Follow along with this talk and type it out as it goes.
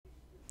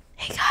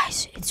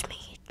guys, it's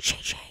me,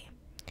 JJ,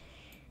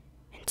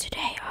 and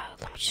today,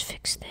 let me just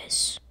fix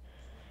this,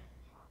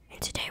 and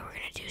today we're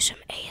gonna do some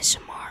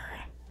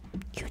ASMR,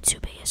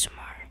 YouTube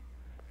ASMR.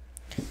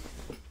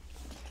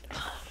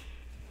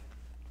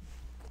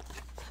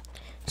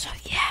 So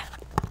yeah,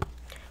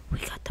 we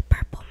got the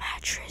purple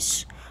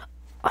mattress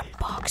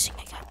unboxing.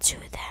 I got 2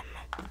 of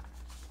them.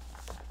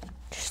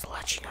 Just to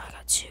let you know, I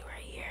got 2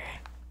 right here.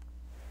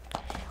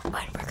 And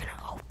we're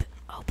gonna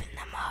open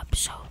them up,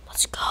 so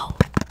let's go.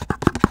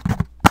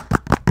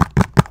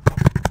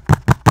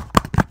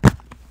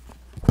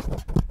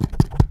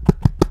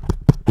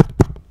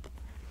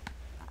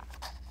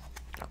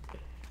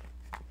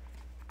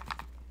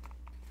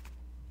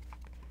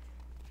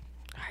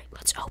 Alright,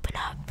 let's open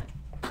up.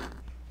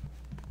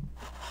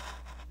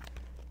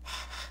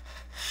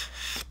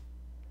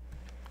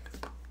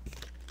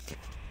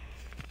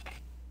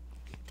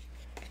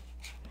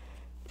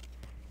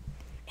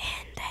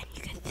 And then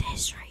you get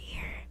this right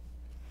here.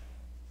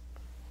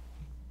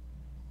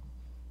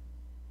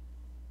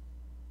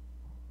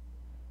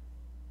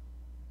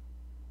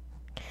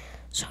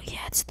 So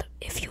yeah,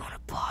 if you want to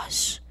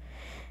pause.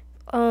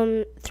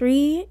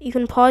 3, you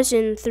can pause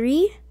in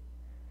 3,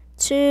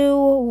 2,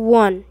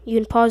 1. You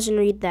can pause and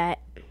read that.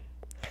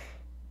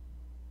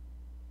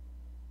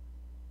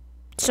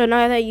 So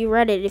now that you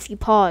read it, if you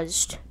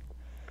paused,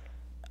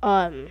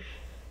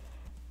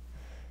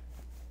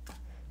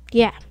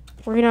 yeah,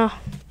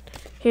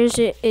 here's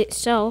it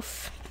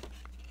itself.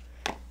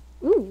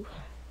 Ooh.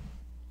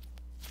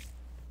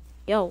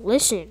 Yo,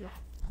 listen.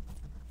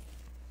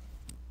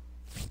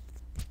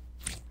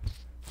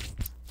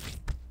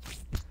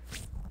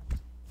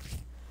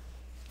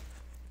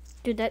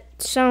 Dude, that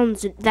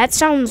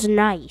sounds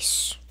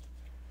nice.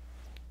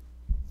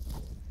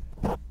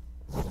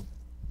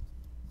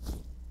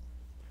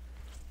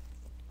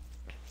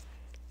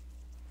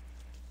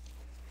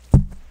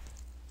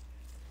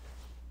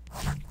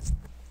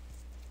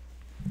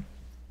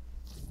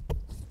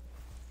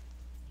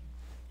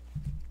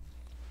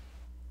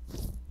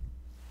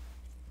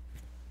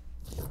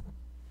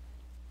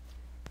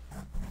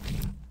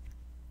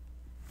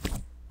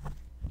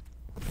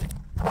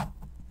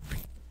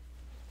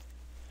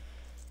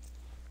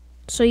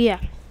 So yeah,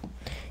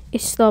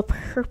 it's the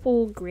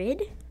purple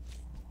grid.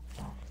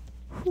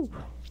 Whew.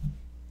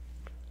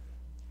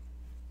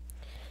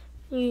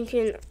 You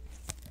can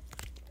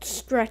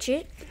stretch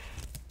it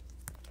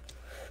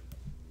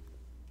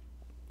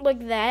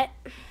like that,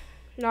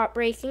 not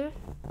breaking.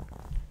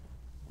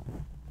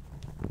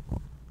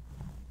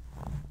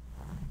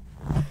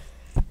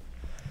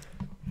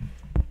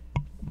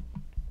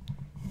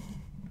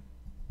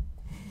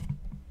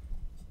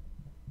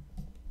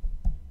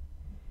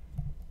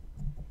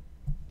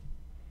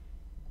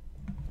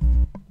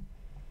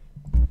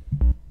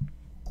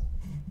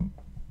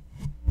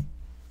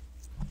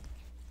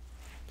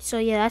 So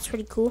yeah, that's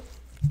pretty cool.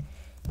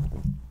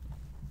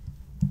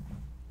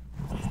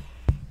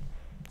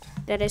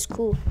 That is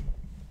cool.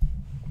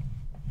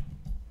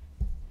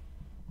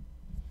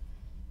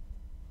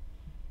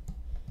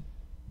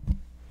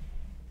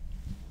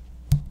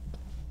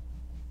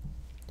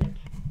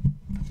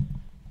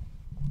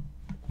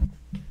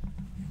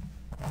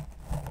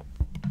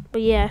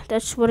 But yeah,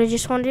 that's what I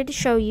just wanted to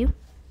show you.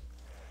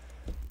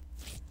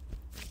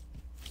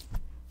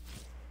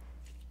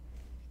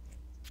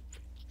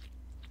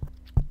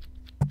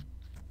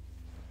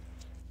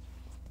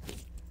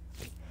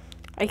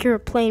 I hear a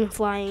plane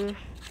flying.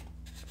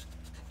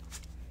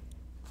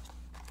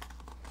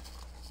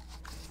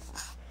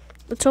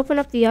 Let's open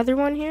up the other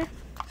one here.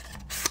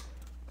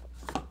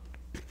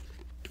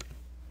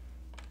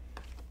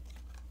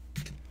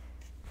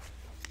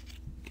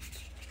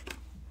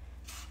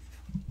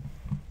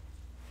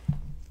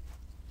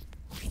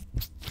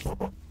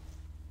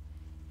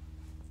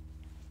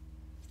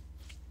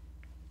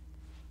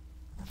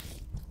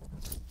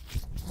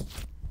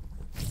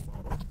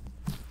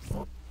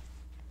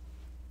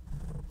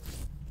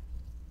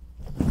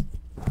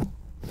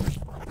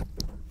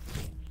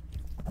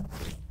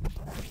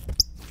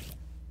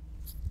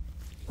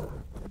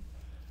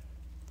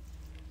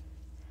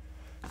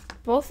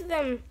 Both of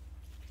them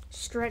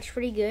stretch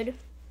pretty good.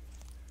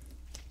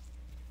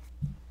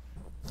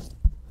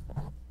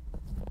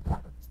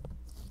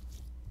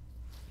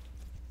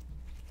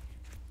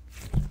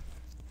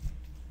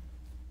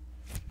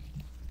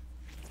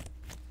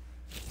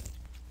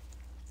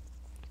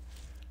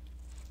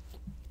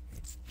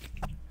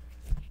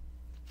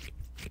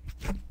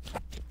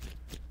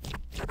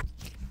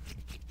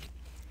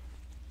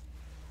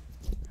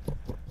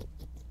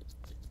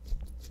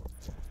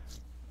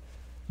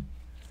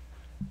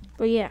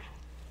 But yeah,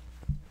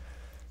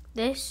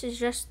 this is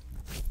just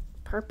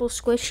purple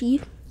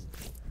squishy.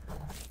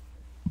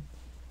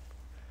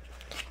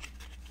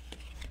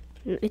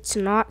 It's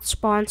not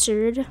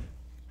sponsored,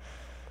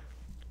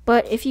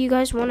 but if you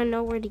guys want to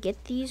know where to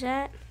get these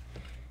at,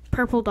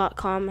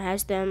 purple.com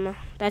has them.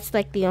 That's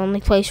like the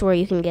only place where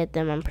you can get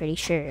them, I'm pretty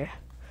sure.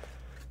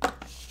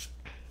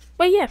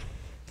 But yeah,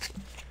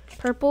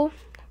 purple,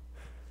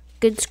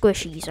 good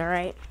squishies,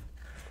 alright?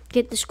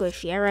 Get the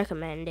squishy. I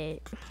recommend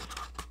it.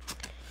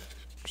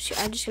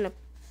 I'm just gonna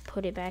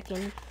put it back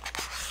in.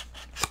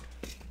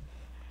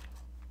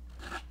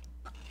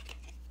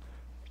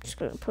 Just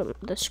gonna put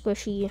the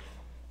squishy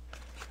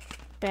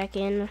back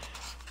in.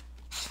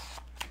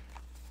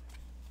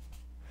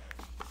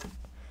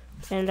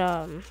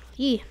 And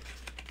yeah.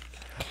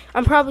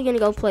 I'm probably gonna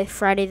go play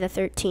Friday the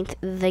 13th,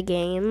 the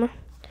game.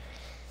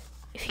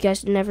 If you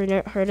guys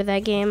never heard of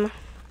that game,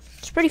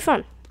 it's pretty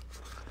fun.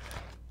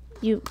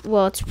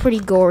 Well, it's pretty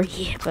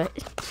gory, but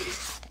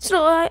it's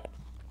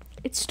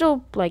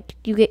still like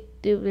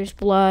there's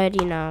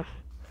blood, you know.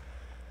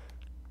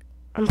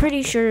 I'm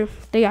pretty sure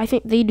I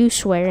think they do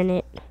swear in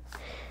it.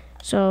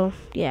 So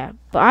yeah,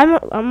 but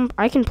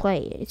I can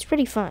play it. It's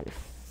pretty fun.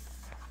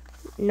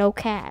 No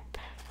cap.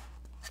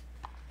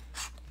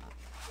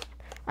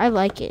 I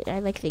like it. I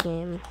like the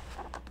game.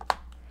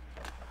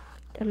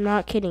 I'm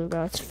not kidding,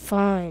 bro. It's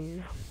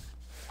fun.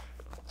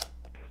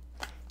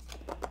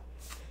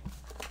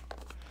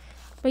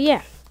 But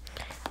yeah.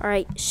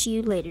 Alright, see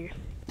you later.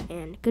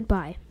 And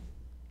goodbye.